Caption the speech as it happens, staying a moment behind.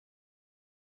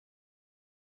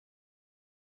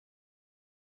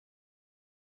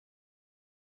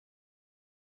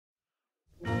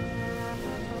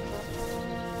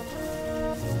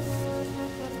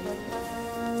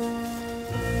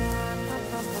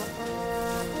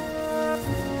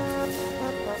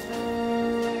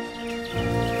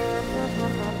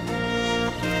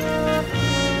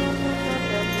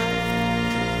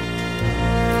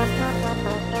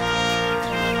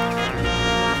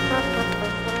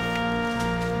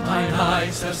Mine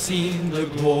eyes have seen the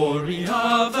glory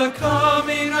of the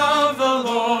coming of the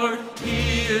Lord.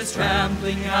 He is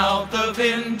trampling out the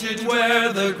vintage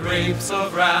where the grapes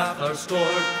of wrath are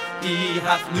stored. He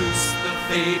hath loosed the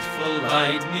fateful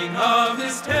lightning of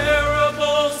his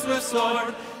terrible swift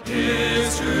sword.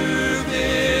 His truth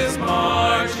is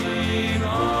marching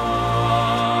on.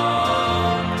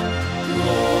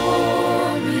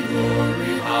 Glory,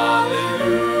 glory, hallelujah.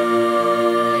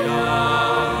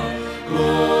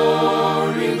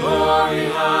 Glory, glory,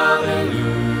 hallelujah.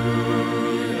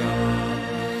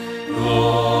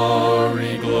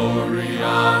 Glory, glory,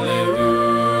 hallelujah.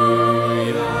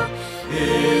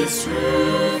 His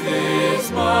truth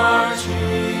is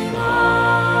marching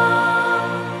on.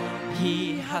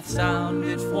 He hath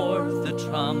sounded forth the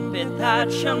trumpet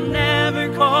that shall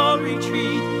never call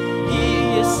retreat.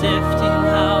 He is sifting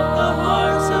out the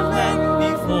hearts of men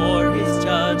before his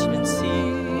judgment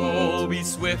seat. Oh, be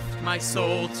swift, my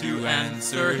soul, to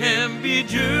answer him. Be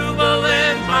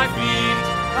jubilant, my feet.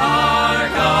 Our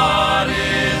God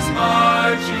is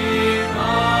marching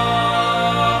on.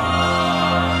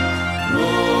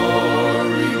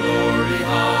 Glory, glory,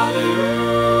 hallelujah.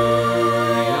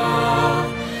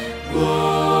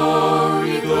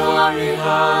 Glory, glory,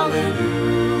 hallelujah.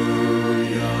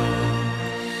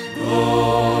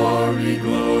 Glory,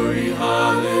 glory,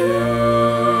 hallelujah.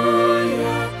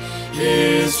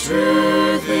 His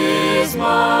truth is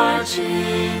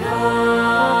marching on.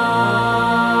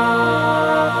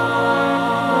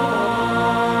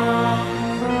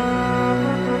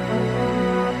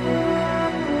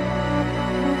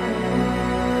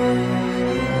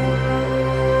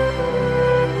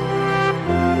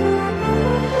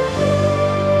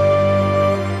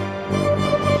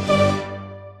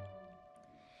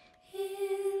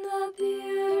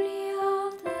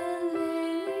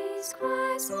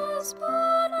 Was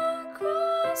born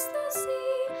across the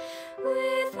sea,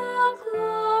 with a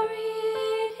glory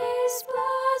in his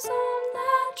bosom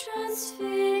that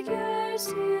transfigures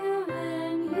you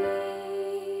and me.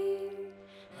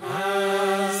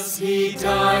 As he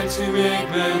died to make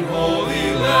men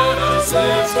holy, let us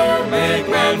live to make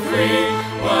men free,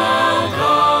 while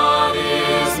God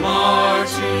is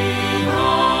marching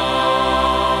on.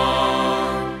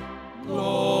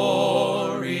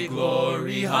 Glory,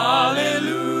 glory,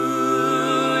 hallelujah.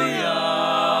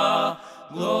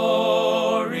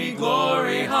 Glory,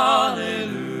 glory,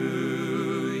 hallelujah.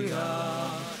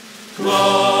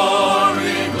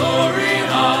 Glory, glory,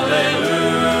 hallelujah.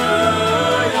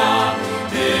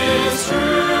 His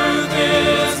truth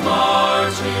is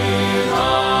marching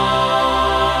on,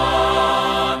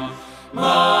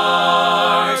 marching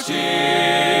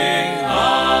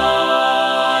on.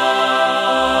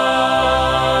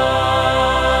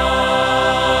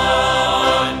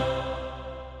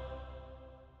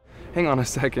 Hang on a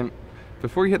second.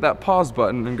 Before you hit that pause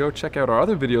button and go check out our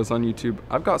other videos on YouTube,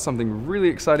 I've got something really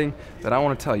exciting that I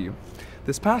want to tell you.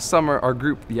 This past summer, our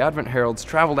group, the Advent Heralds,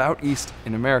 traveled out east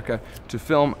in America to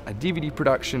film a DVD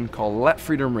production called Let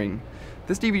Freedom Ring.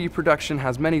 This DVD production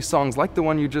has many songs like the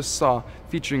one you just saw,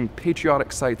 featuring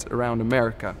patriotic sites around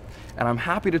America. And I'm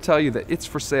happy to tell you that it's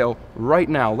for sale right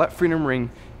now, Let Freedom Ring,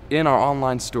 in our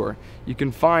online store. You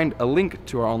can find a link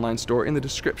to our online store in the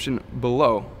description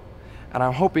below. And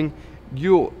I'm hoping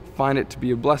you'll find it to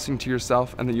be a blessing to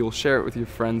yourself and that you'll share it with your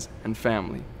friends and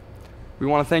family. We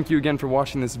want to thank you again for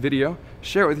watching this video.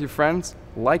 Share it with your friends,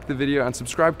 like the video, and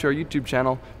subscribe to our YouTube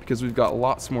channel because we've got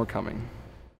lots more coming.